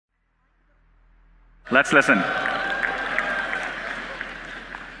Let's listen. So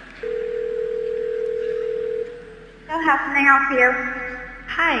how can I help you?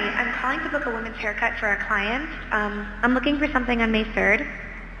 Hi, I'm calling to book a women's haircut for a client. I'm looking for something on May 3rd.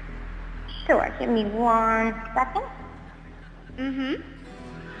 Sure, give me 1 second.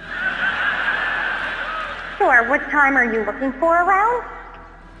 Sure, what time are you looking for around?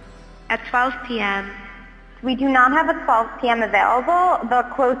 At 12 p.m. We do not have a 12 p.m. available. The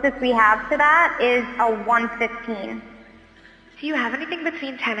closest we have to that is a 1:15. Do you have anything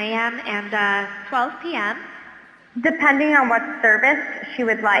between 10 a.m. and 12 p.m.? Depending on what service she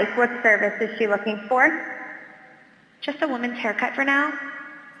would like. What service is she looking for? Just a woman's haircut for now.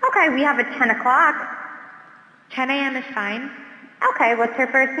 Okay, we have a 10 o'clock. 10 a.m. is fine. Okay, what's her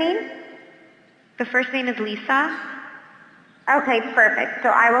first name? The first name is Lisa. Okay, perfect. So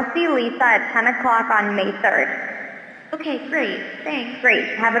I will see Lisa at 10 o'clock on May 3rd. Okay, great. Thanks.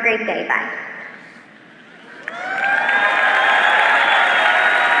 Great. Have a great day. Bye.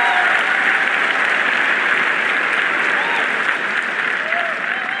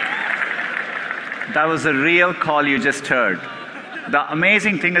 That was a real call you just heard. The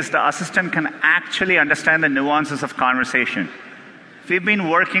amazing thing is the assistant can actually understand the nuances of conversation. We've been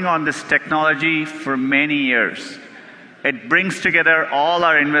working on this technology for many years. It brings together all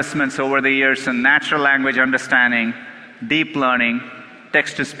our investments over the years in natural language understanding, deep learning,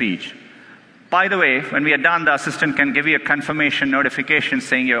 text-to-speech. By the way, when we are done, the assistant can give you a confirmation notification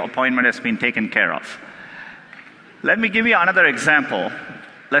saying your appointment has been taken care of. Let me give you another example.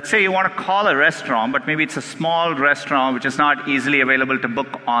 Let's say you want to call a restaurant, but maybe it's a small restaurant which is not easily available to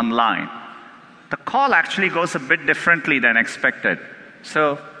book online. The call actually goes a bit differently than expected.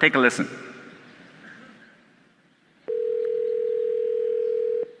 So take a listen.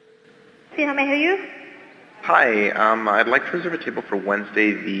 See how may I help you? Hi, I'd like to reserve a table for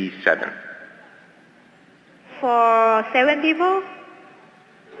Wednesday the 7th. For 7 people?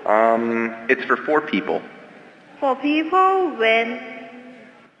 It's for 4 people. 4 people when?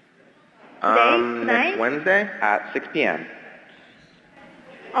 Next Wednesday at 6 p.m.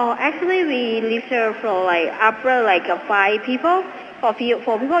 Oh, actually we reserve for after 5 people. For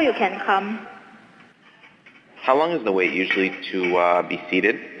 4 people you can come. How long is the wait usually to be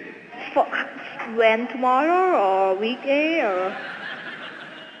seated? For when, tomorrow or weekday or?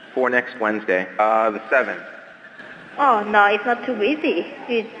 For next Wednesday, the 7th. Oh no, it's not too busy.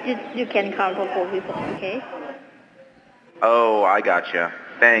 You can come for 4 people, okay? Oh, I gotcha.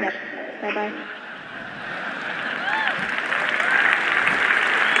 Thanks. Yep. Bye-bye.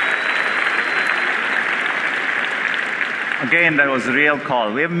 Again, that was a real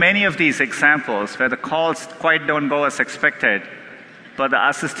call. We have many of these examples where the calls quite don't go as expected, but the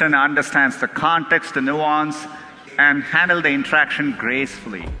assistant understands the context, the nuance, and handle the interaction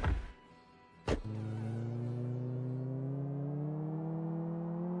gracefully.